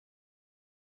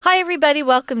Hi, everybody.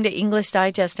 Welcome to English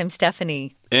Digest. I'm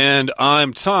Stephanie. And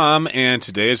I'm Tom, and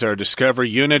today is our Discovery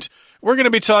Unit. We're going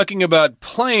to be talking about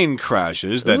plane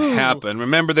crashes that happen.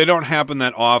 Remember, they don't happen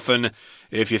that often.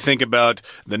 If you think about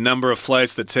the number of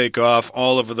flights that take off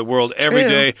all over the world every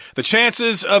day, the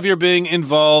chances of your being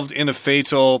involved in a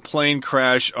fatal plane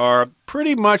crash are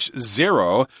pretty much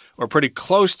zero or pretty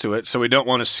close to it. So we don't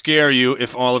want to scare you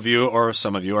if all of you or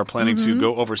some of you are planning to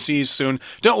go overseas soon.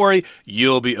 Don't worry,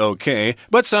 you'll be okay.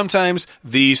 But sometimes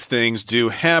these things do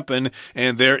happen,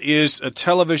 and there is a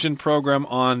television program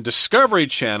on Discovery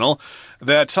Channel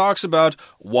that talks about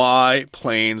why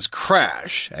planes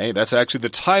crash. Hey, that's actually the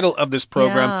title of this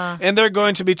program. Yeah. And they're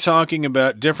going to be talking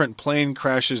about different plane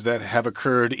crashes that have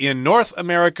occurred in North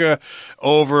America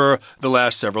over the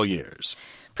last several years.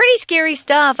 Pretty scary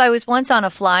stuff. I was once on a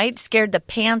flight, scared the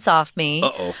pants off me.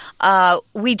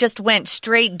 We just went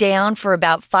straight down for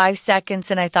about 5 seconds,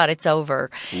 and I thought it's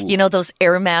over. You know, those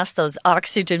air masks, those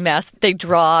oxygen masks, they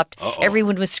dropped.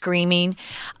 Everyone was screaming.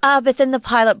 But then the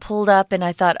pilot pulled up, and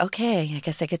I thought, okay, I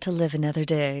guess I get to live another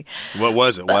day. What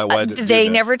was it? Why did it do They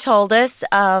that? never told us,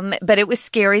 but it was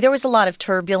scary. There was a lot of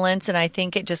turbulence, and I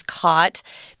think it just caught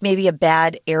maybe a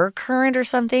bad air current or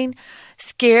something.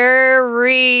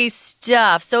 Scary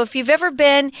stuff. So if you've ever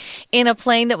been in a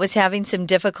plane that was having some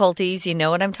difficulties, you know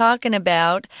what I'm talking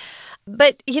about.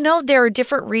 But, you know, there are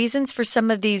different reasons for some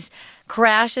of these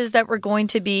crashes that we're going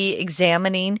to be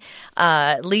examining,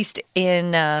 at least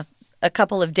in a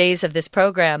couple of days of this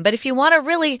program. But if you want to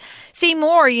really see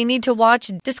more, you need to watch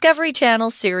Discovery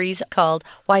Channel series called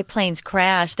Why Planes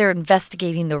Crash. They're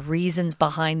investigating the reasons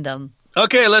behind them.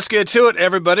 Okay, let's get to it,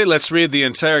 everybody. Let's read the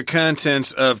entire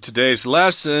contents of today's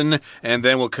lesson, and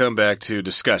then we'll come back to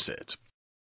discuss it.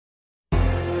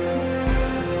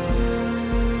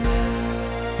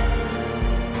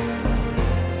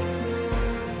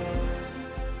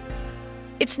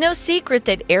 It's no secret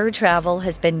that air travel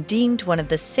has been deemed one of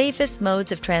the safest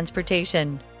modes of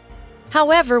transportation.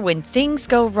 However, when things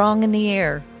go wrong in the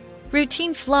air,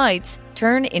 routine flights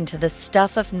turn into the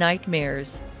stuff of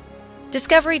nightmares.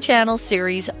 Discovery Channel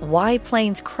series Why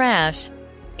Planes Crash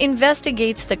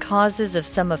investigates the causes of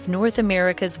some of North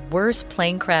America's worst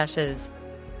plane crashes,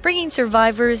 bringing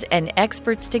survivors and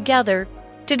experts together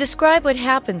to describe what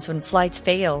happens when flights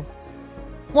fail.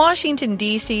 Washington,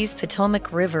 D.C.'s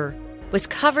Potomac River was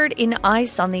covered in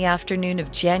ice on the afternoon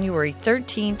of January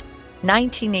 13,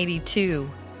 1982.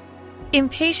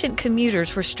 Impatient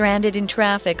commuters were stranded in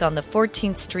traffic on the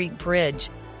 14th Street Bridge,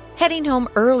 heading home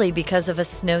early because of a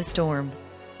snowstorm.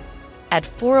 At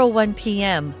 4:01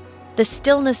 p.m., the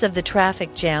stillness of the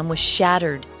traffic jam was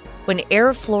shattered when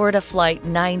Air Florida Flight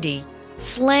 90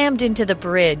 slammed into the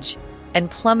bridge and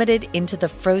plummeted into the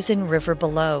frozen river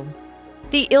below.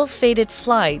 The ill-fated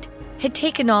flight had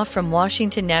taken off from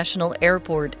Washington National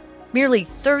Airport merely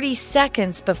 30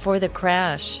 seconds before the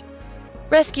crash.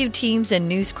 Rescue teams and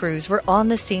news crews were on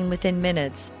the scene within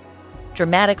minutes.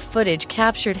 Dramatic footage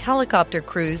captured helicopter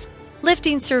crews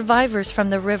lifting survivors from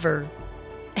the river.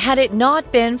 Had it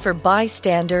not been for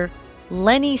bystander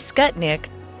Lenny Skutnik,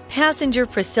 passenger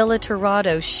Priscilla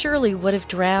Tirado surely would have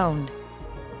drowned.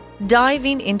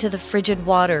 Diving into the frigid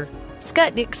water,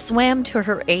 Skutnik swam to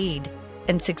her aid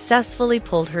and successfully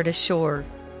pulled her to shore.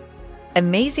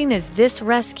 Amazing as this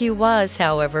rescue was,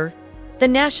 however, the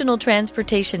National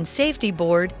Transportation Safety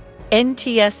Board,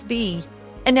 NTSB,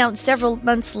 announced several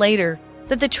months later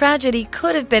that the tragedy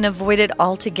could have been avoided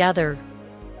altogether.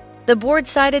 The board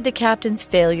cited the captain's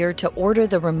failure to order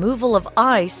the removal of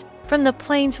ice from the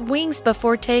plane's wings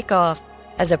before takeoff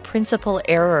as a principal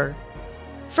error.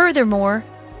 Furthermore,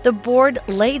 the board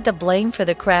laid the blame for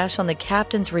the crash on the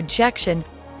captain's rejection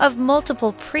of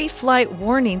multiple pre-flight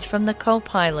warnings from the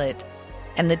co-pilot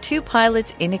and the two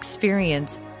pilots'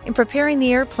 inexperience in preparing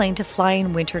the airplane to fly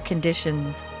in winter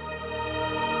conditions.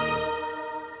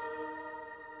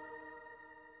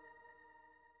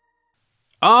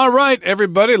 All right,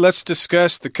 everybody, let's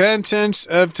discuss the contents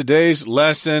of today's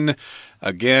lesson.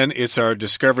 Again, it's our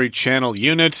Discovery Channel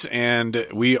unit, and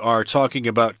we are talking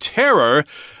about terror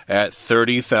at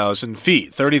 30,000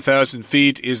 feet. 30,000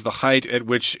 feet is the height at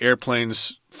which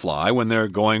airplanes fly when they're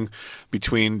going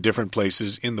between different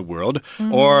places in the world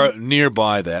or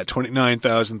nearby that,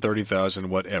 29,000, 30,000,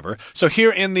 whatever. So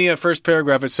here in the first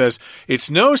paragraph it says, it's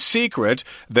no secret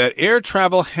that air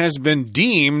travel has been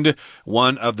deemed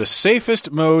one of the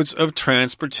safest modes of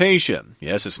transportation.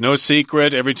 Yes, it's no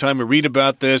secret. Every time we read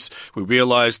about this, we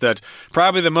realize that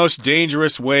probably the most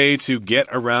dangerous way to get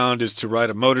around is to ride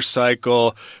a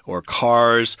motorcycle or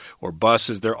cars or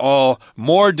buses. They're all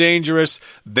more dangerous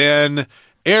than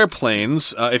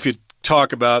airplanes. If you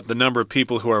talk about the number of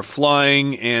people who are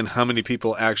flying and how many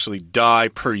people actually die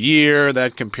per year.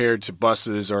 That compared to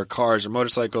buses or cars or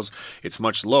motorcycles, it's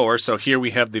much lower. So here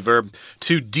we have the verb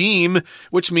to deem,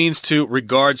 which means to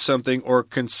regard something or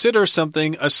consider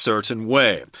something a certain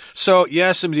way. So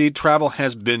yes, indeed, travel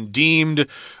has been deemed,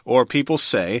 or people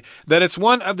say, that it's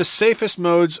one of the safest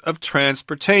modes of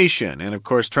transportation. And of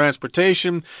course,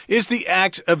 transportation is the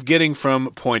act of getting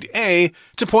from point A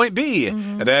to point B.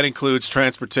 And that includes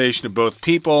transportation of both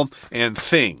people and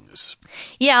things.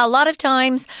 Yeah, a lot of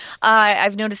times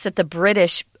I've noticed that the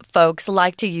British folks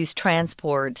like to use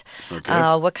transport.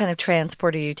 Okay. What kind of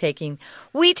transport are you taking?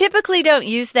 We typically don't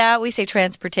use that. We say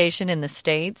transportation in the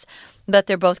States, but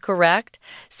they're both correct.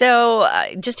 So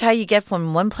just how you get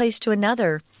from one place to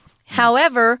another.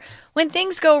 However, when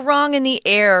things go wrong in the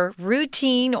air,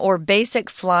 routine or basic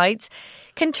flights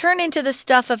can turn into the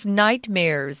stuff of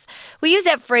nightmares. We use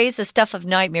that phrase, the stuff of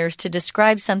nightmares, to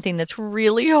describe something that's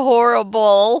really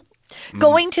horrible.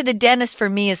 Going to the dentist for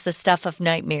me is the stuff of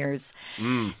nightmares.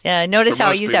 Notice how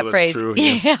I use that phrase. True,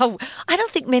 yeah. I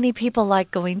don't think many people like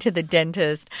going to the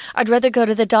dentist. I'd rather go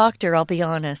to the doctor, I'll be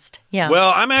honest. Yeah.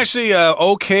 Well, I'm actually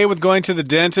okay with going to the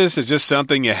dentist. It's just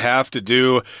something you have to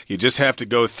do. You just have to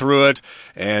go through it.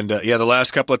 And the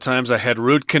last couple of times I had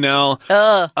root canal.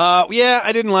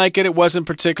 I didn't like it. It wasn't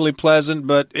particularly pleasant,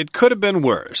 but it could have been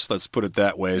worse. Let's put it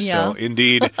that way. Yeah. So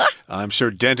indeed, I'm sure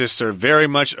dentists are very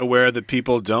much aware that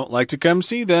people don't like to come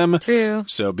see them. True.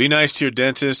 So be nice to your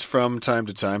dentist from time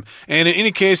to time. And in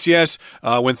any case, yes,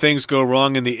 when things go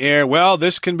wrong in the air, well,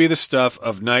 this can be the stuff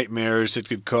of nightmares. It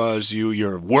could cause you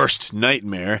your worst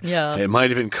nightmare. Yeah. It might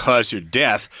even cause your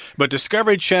death. But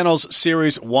Discovery Channel's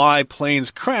series Why Planes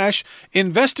Crash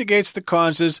investigates the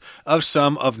causes of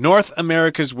some of North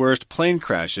America's worst plane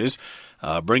crashes.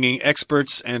 Bringing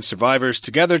experts and survivors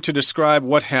together to describe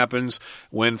what happens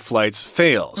when flights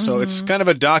fail. So it's kind of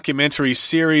a documentary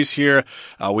series here.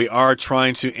 We are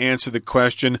trying to answer the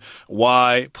question,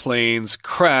 why planes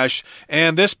crash?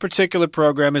 And this particular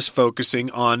program is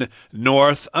focusing on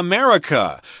North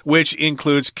America, which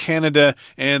includes Canada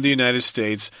and the United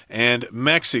States and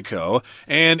Mexico.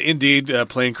 And indeed,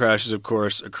 plane crashes, of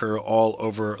course, occur all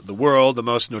over the world. The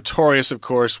most notorious, of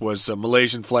course, was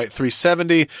Malaysian Flight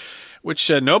 370.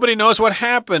 Which nobody knows what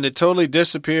happened. It totally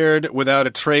disappeared without a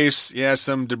trace. Yeah,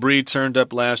 some debris turned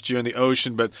up last year in the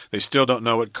ocean, but they still don't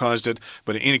know what caused it.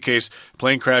 But in any case,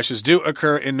 plane crashes do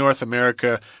occur in North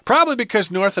America, probably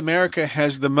because North America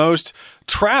has the most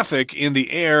traffic in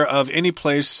the air of any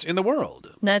place in the world.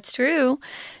 That's true.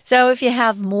 So if you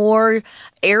have more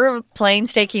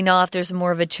airplanes taking off, there's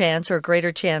more of a chance or a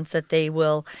greater chance that they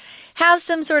will have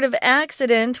some sort of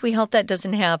accident. We hope that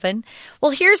doesn't happen.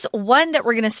 Well, here's one that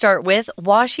we're going to start with.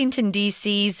 Washington,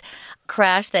 D.C.'s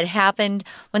crash that happened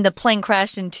when the plane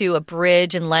crashed into a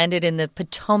bridge and landed in the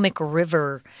Potomac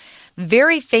River.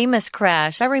 Very famous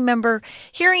crash. I remember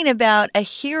hearing about a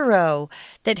hero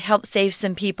that helped save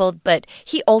some people, but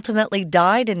he ultimately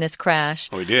died in this crash.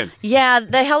 Oh, he did? Yeah,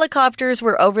 the helicopters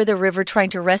were over the river trying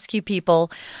to rescue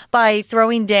people by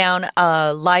throwing down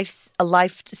a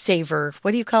lifesaver.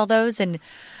 What do you call those? And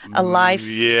a life...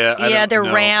 Yeah, they're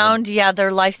round. Yeah,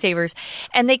 they're lifesavers.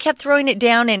 And they kept throwing it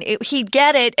down, and he'd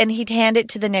get it, and he'd hand it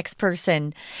to the next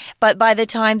person. But by the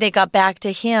time they got back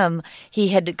to him, he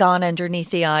had gone underneath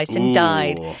the ice and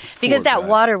died. Because that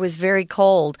water was very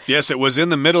cold. Yes, it was in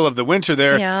the middle of the winter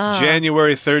there. Yeah.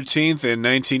 January 13th in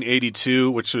 1982,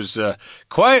 which was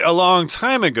quite a long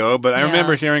time ago, but I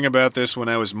remember hearing about this when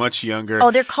I was much younger.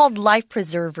 Oh, they're called life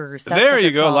preservers. That's there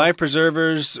you go, called. life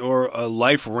preservers or a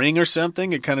life ring or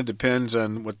something. It kind of depends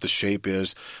on what the shape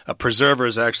is. A preserver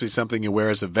is actually something you wear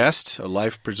as a vest, a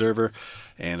life preserver.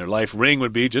 And a life ring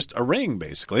would be just a ring,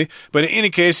 basically. But in any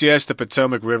case, yes, the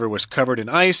Potomac River was covered in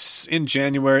ice in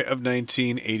January of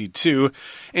 1982.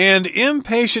 And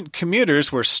impatient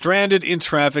commuters were stranded in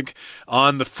traffic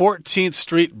on the 14th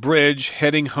Street Bridge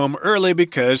heading home early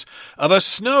because of a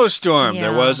snowstorm. Yeah.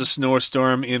 There was a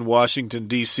snowstorm in Washington,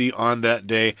 D.C. on that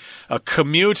day. A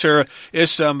commuter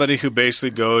is somebody who basically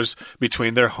goes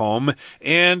between their home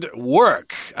and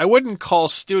work. I wouldn't call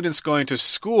students going to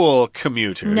school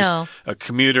commuters. No. A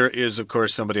commuter is, of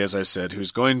course, somebody, as I said,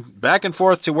 who's going back and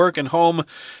forth to work and home,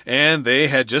 and they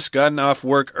had just gotten off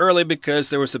work early because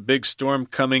there was a big storm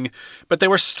coming, but they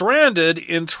were stranded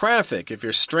in traffic. If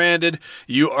you're stranded,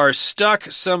 you are stuck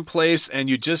someplace, and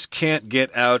you just can't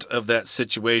get out of that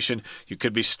situation. You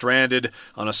could be stranded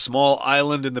on a small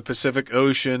island in the Pacific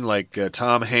Ocean, like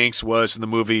Tom Hanks was in the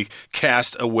movie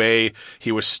Cast Away.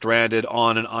 He was stranded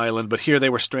on an island, but here they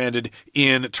were stranded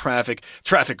in traffic.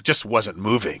 Traffic just wasn't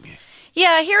moving.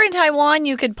 Yeah, here in Taiwan,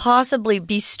 you could possibly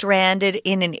be stranded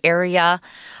in an area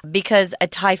because a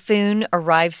typhoon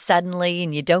arrives suddenly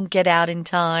and you don't get out in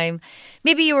time.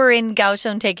 Maybe you were in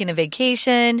Kaohsiung taking a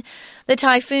vacation. The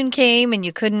typhoon came and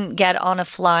you couldn't get on a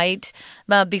flight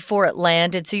before it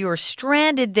landed, so you were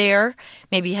stranded there.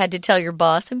 Maybe you had to tell your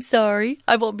boss, I'm sorry,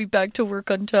 I won't be back to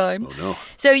work on time. Oh, no.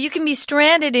 So you can be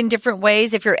stranded in different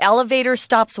ways. If your elevator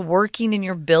stops working in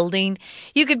your building,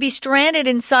 you could be stranded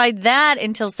inside that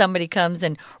until somebody comes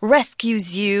and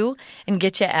rescues you and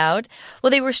gets you out.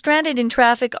 Well, they were stranded in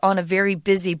traffic on a very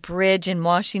busy bridge in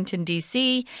Washington,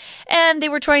 D.C., and they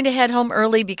were trying to head home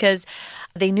early because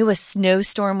they knew a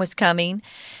snowstorm was coming.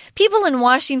 People in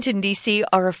Washington, D.C.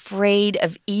 are afraid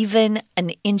of even an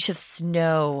inch of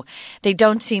snow. They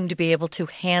don't seem to be able to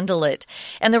handle it.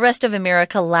 And the rest of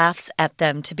America laughs at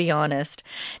them, to be honest.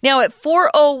 Now, at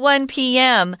 4:01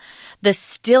 p.m., the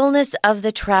stillness of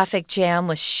the traffic jam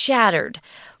was shattered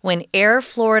when Air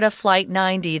Florida Flight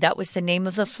 90, that was the name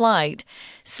of the flight,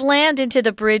 slammed into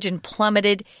the bridge and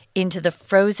plummeted into the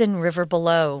frozen river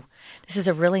below. This is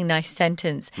a really nice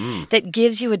sentence that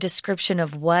gives you a description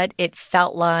of what it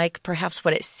felt like, perhaps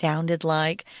what it sounded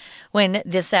like when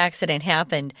this accident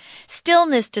happened.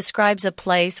 Stillness describes a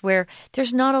place where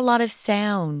there's not a lot of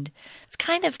sound. It's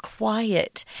kind of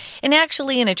quiet. And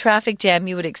actually, in a traffic jam,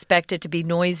 you would expect it to be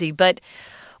noisy, but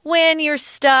when you're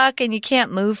stuck and you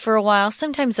can't move for a while,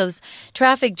 sometimes those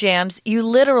traffic jams, you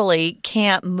literally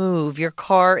can't move. Your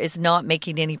car is not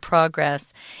making any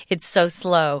progress. It's so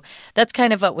slow. That's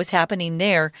kind of what was happening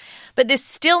there. But this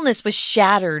stillness was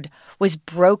shattered, was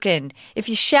broken. If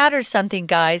you shatter something,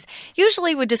 guys,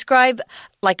 usually would describe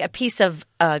like a piece of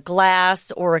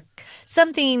glass or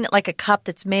something like a cup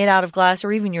that's made out of glass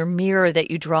or even your mirror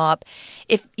that you drop.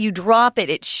 If you drop it,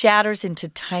 it shatters into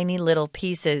tiny little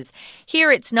pieces.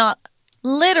 Here, it's not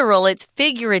literal, it's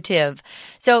figurative.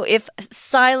 So if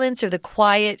silence or the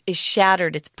quiet is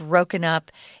shattered, it's broken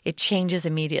up, it changes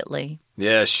immediately.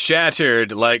 Yeah,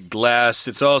 shattered like glass.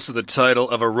 It's also the title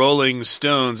of a Rolling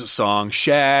Stones song,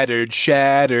 Shattered,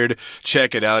 Shattered.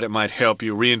 Check it out. It might help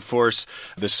you reinforce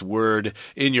this word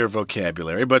in your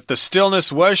vocabulary. But the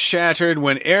stillness was shattered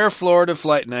when Air Florida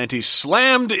Flight 90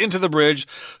 slammed into the bridge.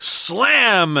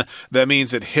 Slam! That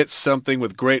means it hit something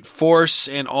with great force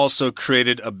and also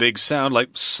created a big sound like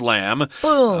slam.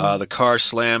 Boom. The car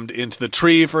slammed into the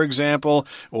tree, for example,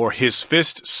 or his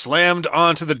fist slammed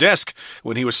onto the desk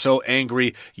when he was so angry,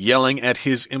 yelling at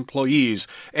his employees.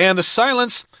 And the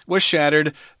silence was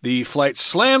shattered. The flight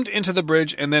slammed into the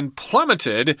bridge and then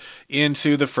plummeted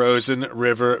into the frozen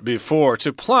river before.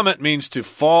 To plummet means to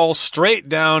fall straight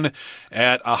down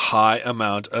at a high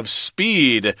amount of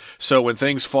speed. So when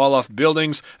things fall off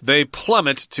buildings, they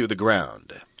plummet to the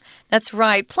ground. That's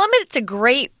right. Plummet's a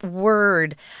great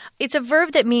word. It's a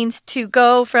verb that means to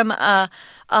go from a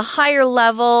higher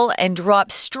level and drop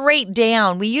straight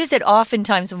down. We use it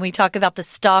oftentimes when we talk about the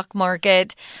stock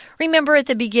market. Remember at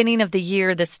the beginning of the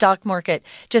year, the stock market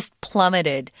just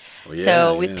plummeted.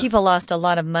 Oh, yeah, people lost a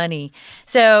lot of money.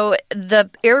 So the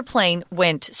airplane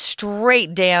went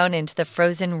straight down into the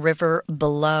frozen river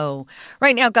below.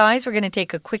 Right now, guys, we're going to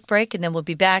take a quick break and then we'll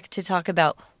be back to talk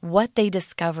about what they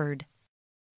discovered.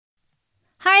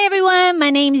 Hi everyone, my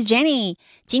name is Jenny.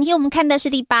 今天我们看的是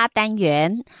第8单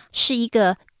元，是一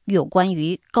个有关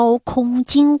于高空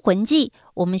惊魂记。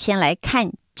我们先来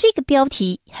看这个标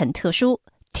题很特殊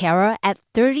Terror at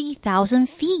 30,000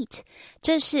 feet，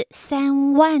 这是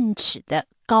3万尺的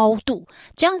高度。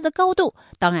这样子的高度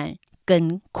当然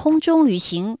跟空中旅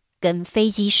行跟飞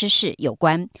机失事有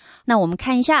关。那我们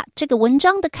看一下这个文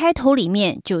章的开头里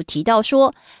面就提到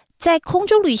说，在空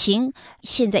中旅行，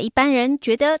现在一般人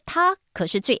觉得它可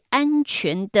是最安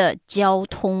全的交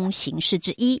通形式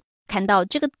之一。看到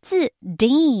这个字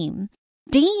deem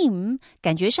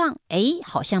感觉上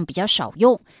好像比较少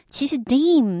用。其实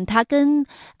deem 它跟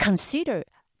consider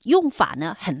用法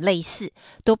呢很类似，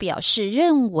都表示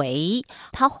认为，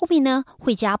它后面呢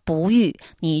会加补语，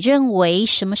你认为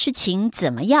什么事情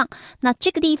怎么样。那这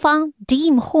个地方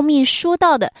deem 后面说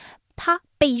到的，它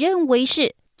被认为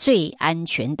是最安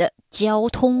全的交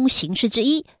通形式之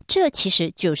一，这其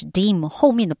实就是 deem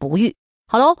后面的补语。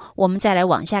好咯，我们再来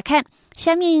往下看，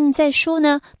下面再说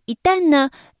呢，一旦呢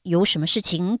有什么事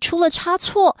情出了差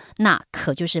错，那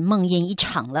可就是梦魇一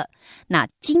场了。那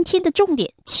今天的重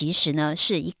点其实呢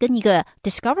是跟一个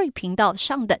Discovery 频道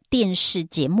上的电视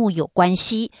节目有关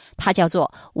系，它叫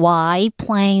做 Why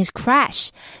Planes Crash。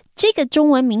这个中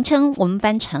文名称我们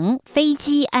翻成飞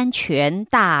机安全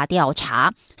大调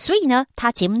查，所以呢，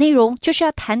它节目内容就是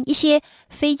要谈一些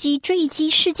飞机坠机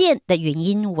事件的原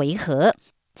因为何。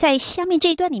在下面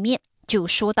这一段里面就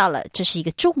说到了这是一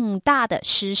个重大的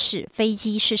失事飞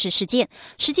机失事事件。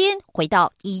时间回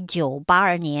到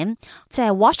1982年，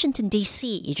在 Washington D.C.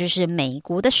 也就是美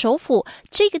国的首府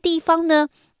这个地方呢，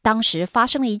当时发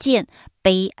生了一件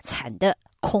悲惨的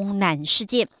空难事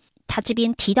件。他这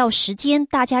边提到时间，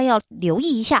大家要留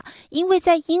意一下，因为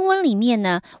在英文里面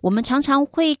呢，我们常常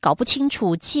会搞不清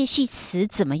楚介系词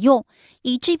怎么用。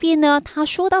以这边呢，他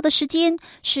说到的时间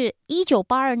是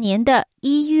1982年的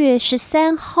1月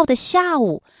13号的下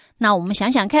午。那我们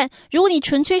想想看，如果你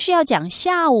纯粹是要讲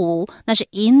下午，那是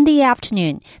in the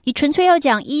afternoon。你纯粹要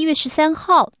讲1月13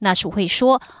号，那是会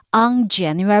说 on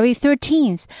January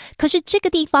 13th。可是这个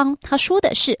地方他说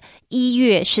的是1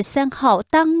月13号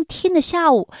当天的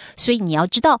下午，所以你要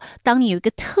知道，当你有一个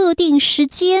特定时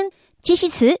间，介系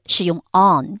词是用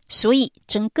on， 所以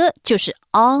整个就是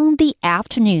on the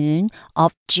afternoon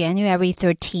of January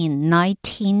 13,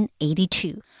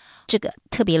 1982。这个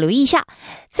特别留意一下。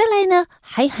再来呢，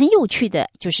还很有趣的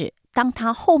就是当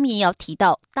他后面要提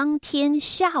到当天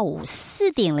下午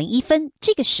4点01分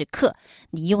这个时刻，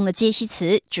你用的介系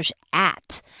词就是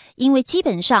at， 因为基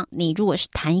本上你如果是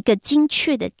谈一个精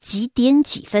确的几点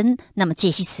几分，那么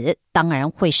介系词当然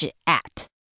会是 at。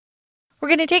 We're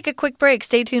going to take a quick break.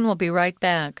 Stay tuned. We'll be right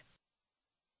back.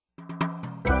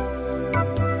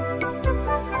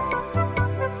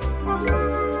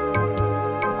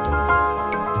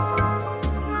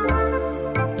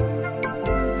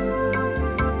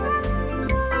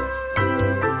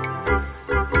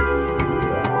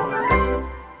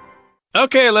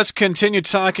 Okay, let's continue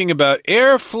talking about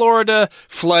Air Florida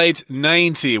Flight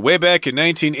 90. Way back in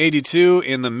 1982,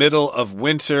 in the middle of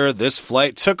winter, this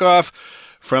flight took off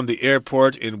from the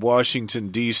airport in Washington,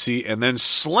 D.C., and then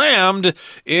slammed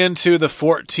into the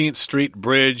 14th Street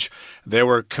Bridge. There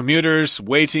were commuters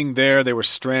waiting there. They were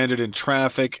stranded in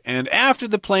traffic. And after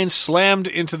the plane slammed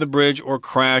into the bridge or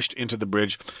crashed into the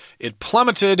bridge, it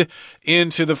plummeted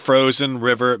into the frozen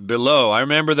river below. I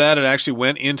remember that. It actually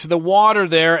went into the water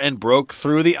there and broke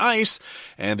through the ice.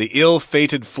 And the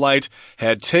ill-fated flight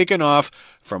had taken off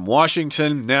from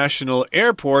Washington National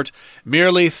Airport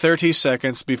merely 30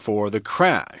 seconds before the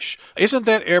crash. Isn't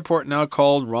that airport now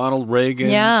called Ronald Reagan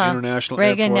International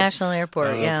Reagan Airport? National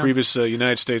Airport, Previous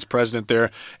United States president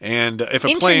there. And if a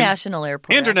International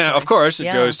Airport. Of course,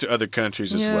 it goes to other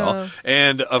countries as well.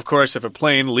 And of course, if a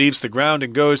plane leaves the ground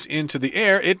and goes into the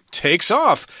air, it takes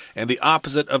off. And the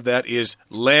opposite of that is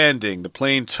landing. The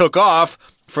plane took off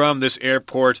from this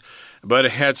airport, but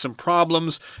it had some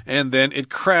problems, and then it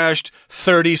crashed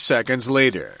 30 seconds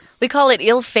later. We call it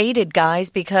ill-fated, guys,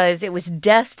 because it was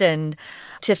destined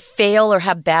to fail or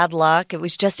have bad luck. It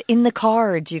was just in the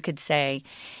cards, you could say.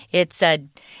 Its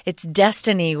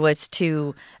destiny was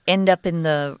to end up in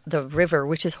the river,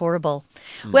 which is horrible.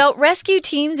 Well, rescue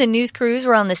teams and news crews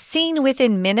were on the scene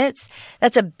within minutes.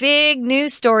 That's a big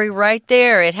news story right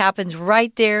there. It happens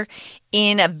right there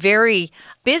in a very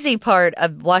busy part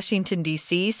of Washington,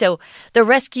 D.C. So the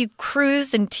rescue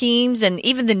crews and teams and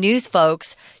even the news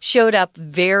folks showed up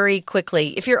very quickly.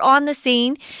 If you're on the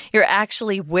scene, you're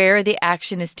actually where the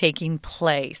action is taking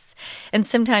place. And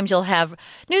sometimes you'll have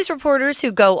news reporters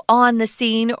who go on the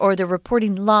scene, or they're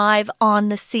reporting live on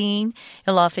the scene.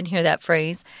 You'll often hear that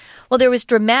phrase. Well, there was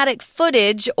dramatic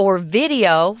footage or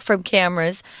video from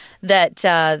cameras that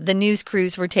the news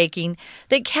crews were taking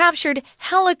that captured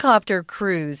helicopter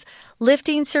crews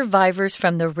lifting survivors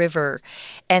from the river.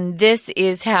 And this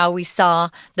is how we saw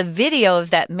the video of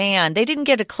that man. They didn't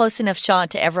get a close enough shot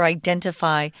to ever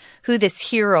identify who this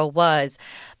hero was.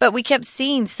 But we kept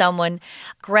seeing someone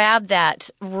grab that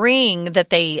ring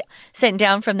that they sent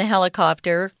down from the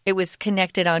helicopter. It was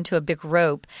connected onto a big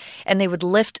rope. And they would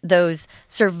lift those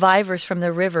survivors from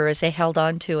the river as they held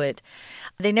onto it.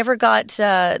 They never got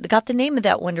the name of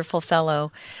that wonderful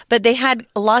fellow, but they had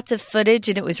lots of footage,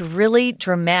 and it was really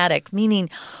dramatic, meaning,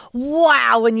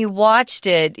 wow, when you watched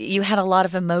it, you had a lot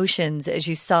of emotions as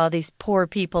you saw these poor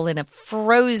people in a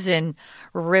frozen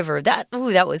river. That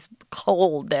was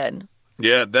cold then.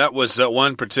 Yeah, that was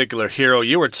one particular hero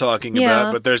you were talking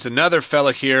about, but there's another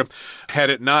fella here.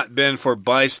 Had it not been for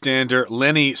bystander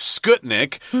Lenny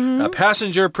Skutnik,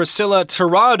 passenger Priscilla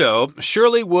Tirado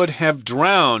surely would have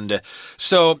drowned.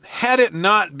 So, had it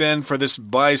not been for this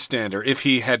bystander, if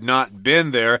he had not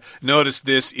been there, notice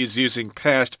this is using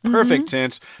past perfect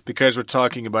tense because we're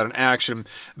talking about an action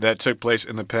that took place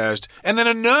in the past. And then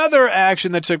another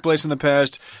action that took place in the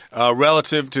past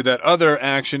relative to that other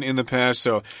action in the past.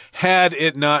 So, had had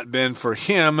it not been for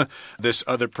him, this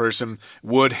other person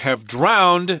would have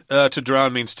drowned. To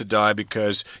drown means to die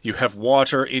because you have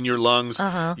water in your lungs,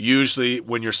 usually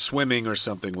when you're swimming or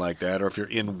something like that, or if you're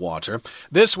in water.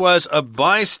 This was a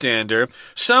bystander,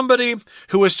 somebody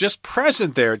who was just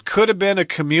present there. It could have been a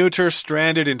commuter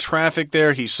stranded in traffic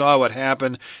there. He saw what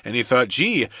happened, and he thought,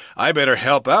 gee, I better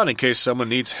help out in case someone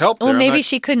needs help there. Or maybe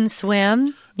she couldn't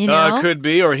swim. You know? Could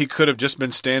be, or he could have just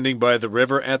been standing by the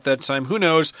river at that time. Who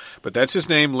knows? But that's his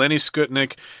name, Lenny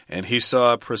Skutnik, and he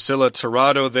saw Priscilla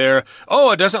Tirado there.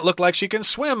 Oh, it doesn't look like she can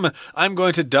swim. I'm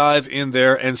going to dive in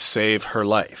there and save her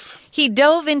life. He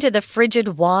dove into the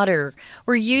frigid water.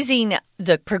 We're using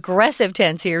the progressive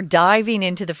tense here, diving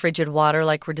into the frigid water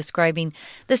like we're describing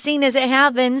the scene as it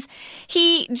happens.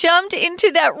 He jumped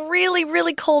into that really,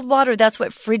 really cold water. That's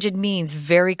what frigid means,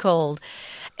 very cold.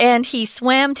 And he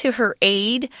swam to her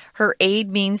aid. Her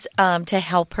aid means to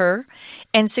help her,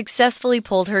 and successfully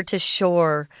pulled her to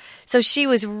shore. So she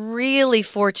was really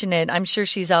fortunate. I'm sure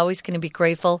she's always going to be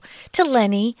grateful to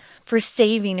Lenny for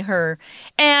saving her.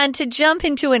 And to jump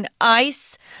into an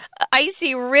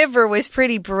icy river was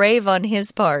pretty brave on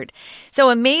his part. So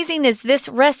amazing as this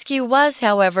rescue was,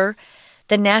 however,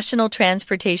 the National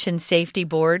Transportation Safety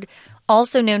Board,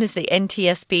 also known as the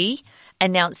NTSB,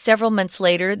 announced several months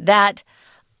later that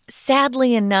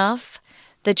sadly enough,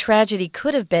 the tragedy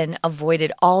could have been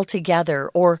avoided altogether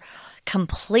or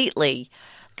completely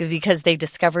because they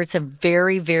discovered some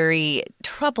very, very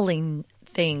troubling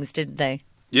things, didn't they?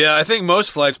 Yeah, I think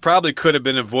most flights probably could have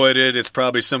been avoided. It's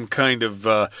probably some kind of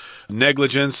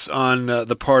negligence on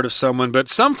the part of someone. But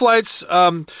some flights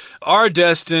are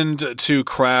destined to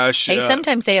crash. Hey,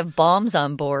 sometimes they have bombs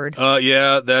on board.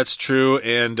 Yeah, that's true.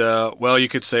 And, well, you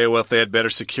could say, well, if they had better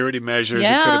security measures, it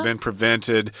could have been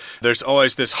prevented. There's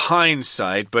always this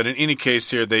hindsight. But in any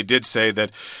case here, they did say that,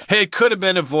 hey, it could have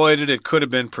been avoided. It could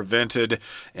have been prevented.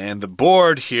 And the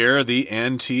board here, the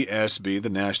NTSB, the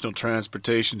National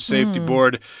Transportation Safety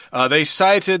Board, they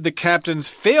cited the captain's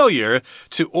failure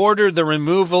to order the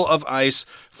removal of ice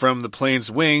from the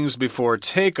plane's wings before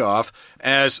takeoff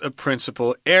as a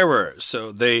principal error.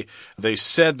 So they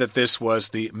said that this was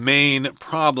the main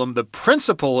problem. The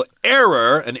principal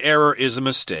error, an error is a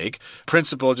mistake.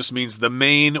 Principal just means the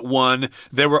main one.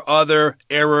 There were other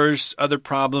errors, other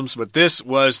problems, but this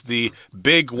was the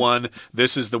big one.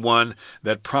 This is the one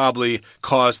that probably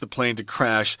caused the plane to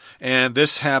crash. And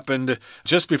this happened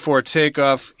just before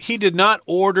takeoff. He did not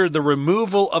order the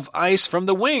removal of ice from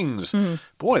the wings.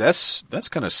 Boy, that's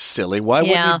kind of silly. Why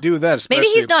wouldn't he do that? Maybe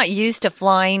he's not used to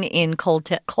flying in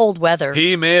cold weather.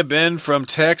 He may have been from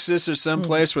Texas or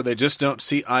someplace where they just don't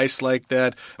see ice like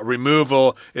that. A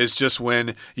removal is just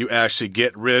when you actually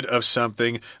get rid of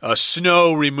something.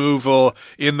 Snow removal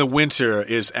in the winter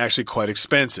is actually quite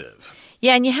expensive.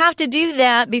 Yeah, and you have to do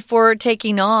that before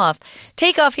taking off.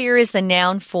 Take off here is the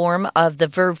noun form of the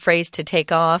verb phrase to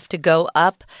take off, to go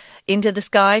up into the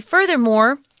sky.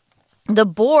 Furthermore, the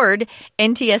board,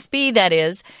 NTSB that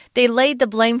is, they laid the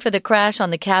blame for the crash on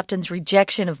the captain's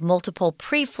rejection of multiple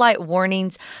pre-flight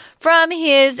warnings from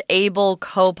his able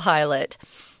co-pilot.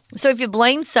 So if you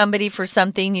blame somebody for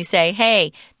something, you say,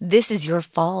 hey, this is your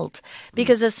fault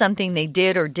because of something they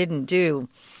did or didn't do.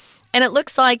 And it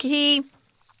looks like he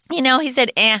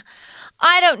said,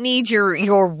 I don't need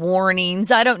your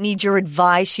warnings. I don't need your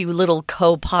advice, you little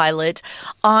co-pilot.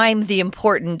 I'm the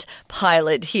important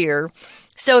pilot here.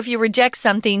 So if you reject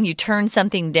something, you turn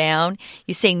something down,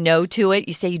 you say no to it,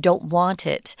 you say you don't want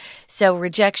it. So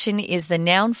rejection is the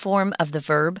noun form of the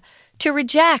verb to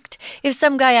reject. If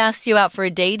some guy asks you out for a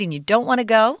date and you don't want to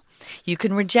go, you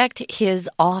can reject his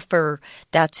offer.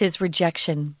 That's his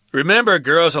rejection. Remember,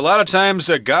 girls, a lot of times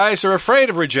guys are afraid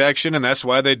of rejection, and that's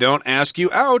why they don't ask you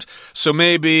out. So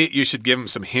maybe you should give him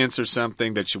some hints or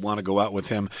something that you want to go out with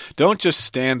him. Don't just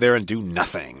stand there and do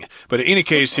nothing. But in any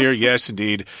case here, yes,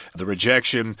 indeed, the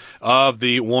rejection of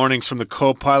the warnings from the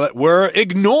co-pilot were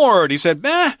ignored. He said,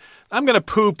 I'm going to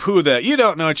poo-poo that. You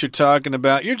don't know what you're talking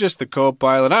about. You're just the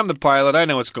co-pilot. I'm the pilot. I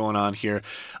know what's going on here.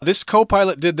 This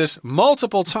co-pilot did this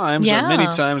multiple times or many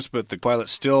times, but the pilot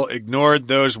still ignored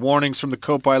those warnings from the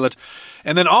co-pilot.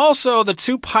 And then also the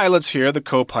two pilots here, the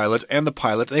co-pilot and the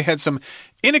pilot, they had some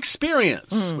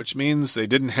inexperience, which means they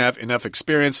didn't have enough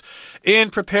experience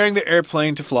in preparing the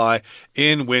airplane to fly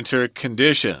in winter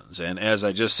conditions. And as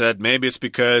I just said, maybe it's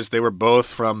because they were both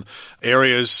from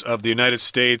areas of the United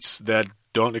States that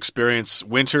don't experience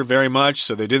winter very much,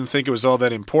 so they didn't think it was all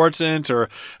that important, or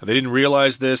they didn't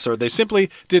realize this, or they simply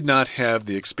did not have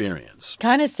the experience.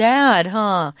 Kind of sad,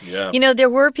 huh? Yeah. You know, there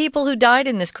were people who died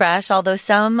in this crash, although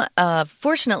some,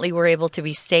 fortunately, were able to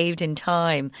be saved in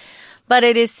time. But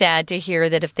it is sad to hear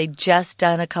that if they'd just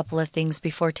done a couple of things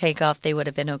before takeoff, they would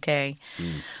have been okay.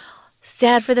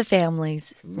 Sad for the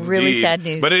families. Really Indeed. sad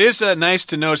news. But it is nice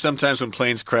to know sometimes when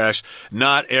planes crash,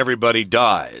 not everybody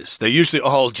dies. They usually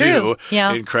all do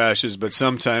in crashes, but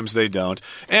sometimes they don't.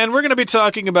 And we're going to be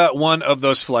talking about one of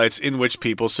those flights in which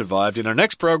people survived in our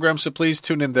next program, so please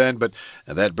tune in then. But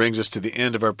that brings us to the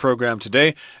end of our program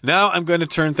today. Now I'm going to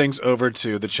turn things over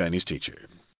to the Chinese teacher.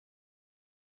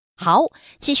 好，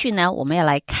继续呢，我们要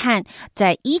来看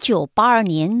在1982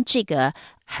年这个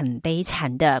很悲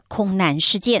惨的空难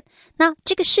事件。那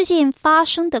这个事件发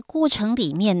生的过程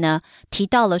里面呢，提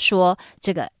到了说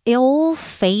这个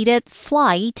ill-fated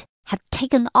flight had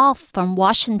taken off from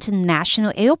Washington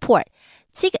National Airport。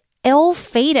这个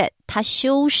ill-fated 它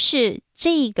修饰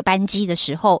这个班机的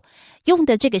时候用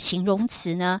的这个形容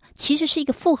词呢，其实是一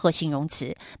个复合形容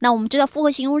词。那我们知道复合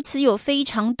形容词有非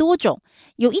常多种，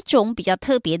有一种比较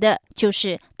特别的，就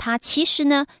是它其实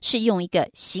呢是用一个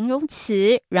形容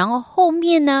词，然后后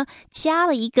面呢加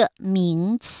了一个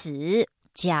名词，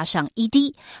加上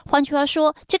ed。换句话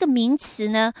说，这个名词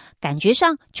呢，感觉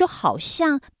上就好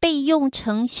像被用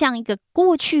成像一个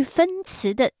过去分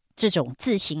词的这种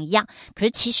字形一样，可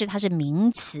是其实它是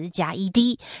名词加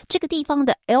ed。 这个地方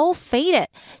的 ill-fated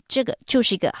这个就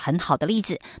是一个很好的例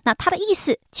子。那它的意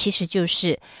思其实就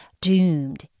是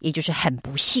doomed， 也就是很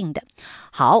不幸的。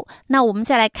好，那我们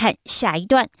再来看下一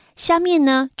段。下面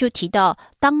呢就提到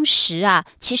当时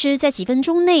其实在几分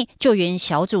钟内救援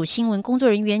小组新闻工作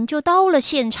人员就到了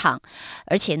现场，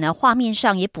而且呢画面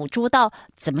上也捕捉到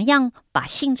怎么样把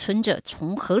幸存者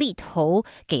从河里头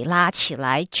给拉起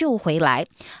来救回来。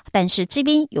但是这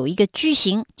边有一个句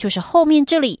型，就是后面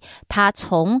这里它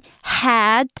从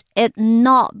had it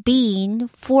not been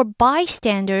for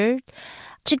bystander，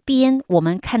 这边我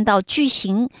们看到句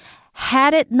型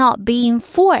had it not been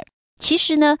for，其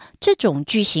实呢，这种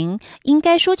句型应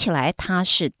该说起来它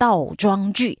是倒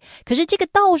装句，可是这个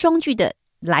倒装句的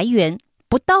来源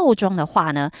不倒装的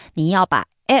话呢，你要把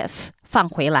if 放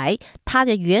回来，它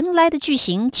的原来的句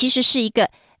型其实是一个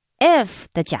if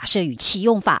的假设语气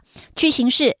用法，句型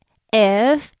是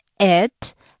if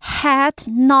it had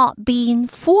not been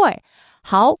for。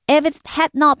好 if it had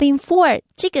not been for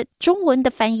这个中文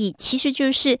的翻译其实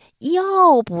就是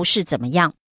要不是怎么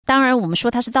样。当然我们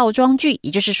说它是倒装句，也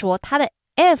就是说它的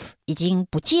if 已经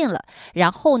不见了，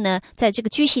然后呢在这个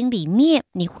句型里面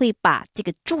你会把这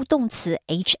个助动词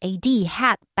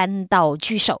had 搬到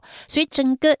句首，所以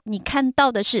整个你看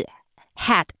到的是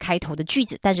had 开头的句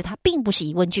子，但是它并不是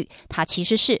疑问句，它其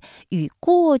实是与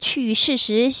过去事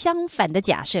实相反的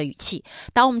假设语气。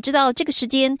当我们知道这个时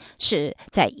间是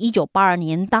在1982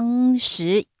年当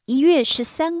时1月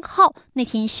13号那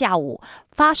天下午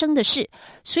发生的事，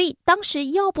所以当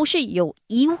时要不是有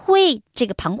一位这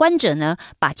个旁观者呢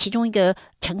把其中一个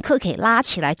乘客给拉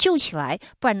起来救起来，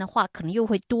不然的话可能又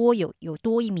会有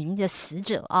多一名的死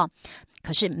者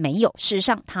可是没有，事实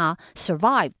上他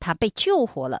survive， 他被救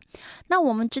活了。那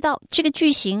我们知道这个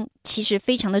句型其实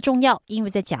非常的重要，因为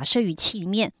在假设语气里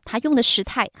面它用的时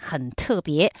态很特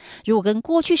别，如果跟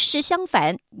过去时相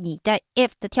反，你在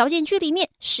if 的条件句里面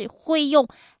是会用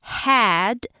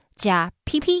had 加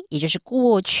PP， 也就是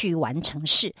过去完成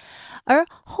式，而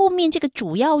后面这个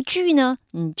主要句呢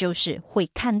就是会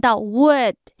看到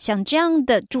would 像这样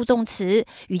的助动词，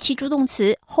语气助动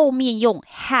词后面用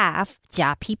have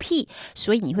加 PP，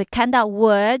 所以你会看到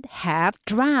would have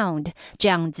drowned 这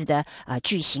样子的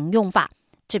句型用法，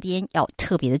这边要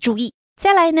特别的注意。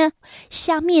再来呢，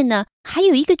下面呢还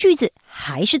有一个句子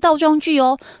还是倒装句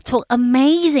从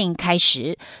amazing 开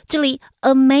始，这里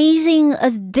amazing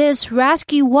as this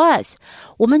rescue was，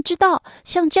 我们知道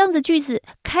像这样的句子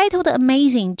开头的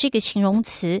amazing 这个形容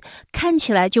词看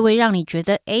起来就会让你觉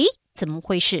得怎么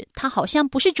回事，它好像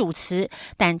不是主词，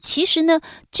但其实呢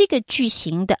这个句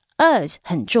型的 as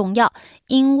很重要，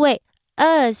因为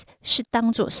as 是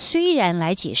当作虽然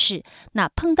来解释，那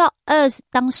碰到 as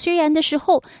当虽然的时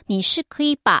候，你是可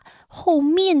以把后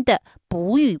面的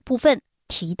补语部分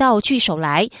提到句首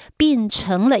来，变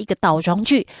成了一个倒装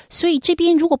句。所以这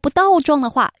边如果不倒装的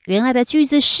话，原来的句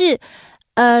子是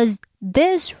as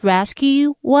this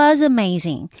rescue was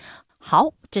amazing。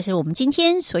 好，这是我们今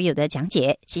天所有的讲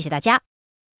解，谢谢大家。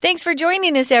Thanks for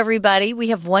joining us, everybody. We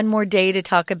have one more day to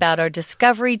talk about our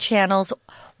Discovery Channel's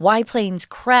Why Planes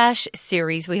Crash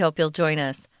series. We hope you'll join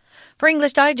us. For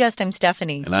English Digest, I'm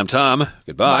Stephanie. And I'm Tom.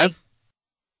 Goodbye. Bye.